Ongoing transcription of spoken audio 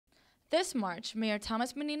This March, Mayor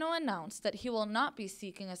Thomas Menino announced that he will not be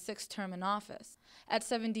seeking a sixth term in office. At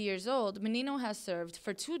 70 years old, Menino has served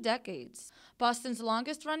for 2 decades. Boston's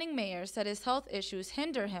longest-running mayor said his health issues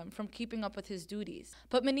hinder him from keeping up with his duties.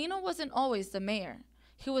 But Menino wasn't always the mayor.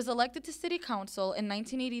 He was elected to city council in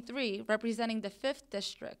 1983, representing the 5th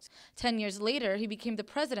District. 10 years later, he became the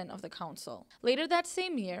president of the council. Later that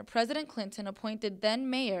same year, President Clinton appointed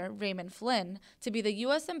then-mayor Raymond Flynn to be the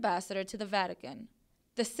U.S. ambassador to the Vatican.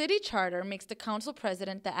 The city charter makes the council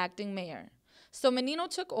president the acting mayor. So Menino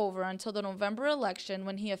took over until the November election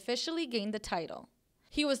when he officially gained the title.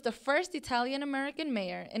 He was the first Italian-American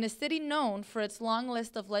mayor in a city known for its long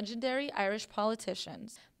list of legendary Irish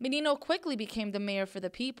politicians. Menino quickly became the mayor for the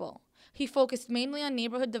people. He focused mainly on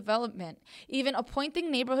neighborhood development, even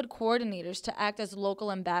appointing neighborhood coordinators to act as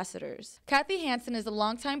local ambassadors. Kathy Hansen is a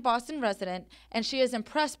longtime Boston resident, and she is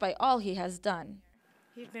impressed by all he has done.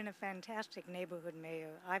 He's been a fantastic neighborhood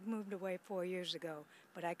mayor. I've moved away 4 years ago,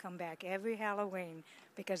 but I come back every Halloween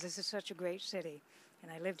because this is such a great city.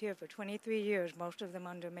 And I lived here for 23 years, most of them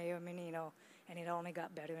under Mayor Menino, and it only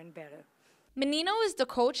got better and better. Menino is the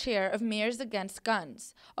co-chair of Mayors Against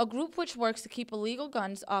Guns, a group which works to keep illegal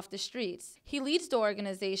guns off the streets. He leads the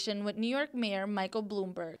organization with New York Mayor Michael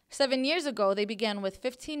Bloomberg. 7 years ago, they began with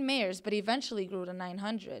 15 mayors, but eventually grew to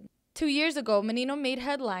 900. 2 years ago, Menino made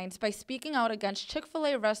headlines by speaking out against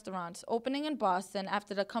Chick-fil-A restaurants opening in Boston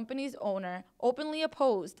after the company's owner openly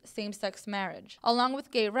opposed same-sex marriage. Along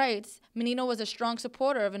with gay rights, Menino was a strong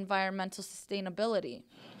supporter of environmental sustainability.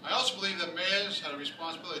 I also believe that mayors have a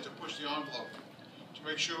responsibility to push the envelope to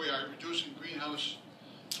make sure we are reducing greenhouse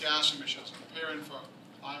gas emissions and preparing for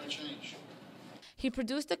climate change. He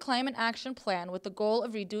produced a climate action plan with the goal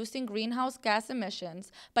of reducing greenhouse gas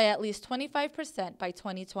emissions by at least 25% by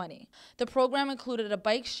 2020. The program included a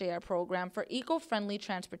bike share program for eco-friendly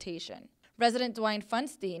transportation. Resident Dwayne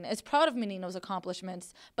Funstein is proud of Menino's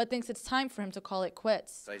accomplishments, but thinks it's time for him to call it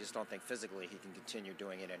quits. I just don't think physically he can continue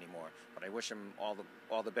doing it anymore. But I wish him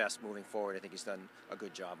all the best moving forward. I think he's done a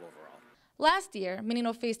good job overall. Last year,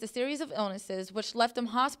 Menino faced a series of illnesses which left him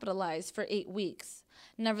hospitalized for 8 weeks.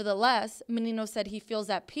 Nevertheless, Menino said he feels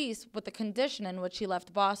at peace with the condition in which he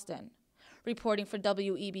left Boston. Reporting for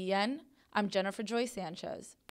WEBN, I'm Jennifer Joy Sanchez.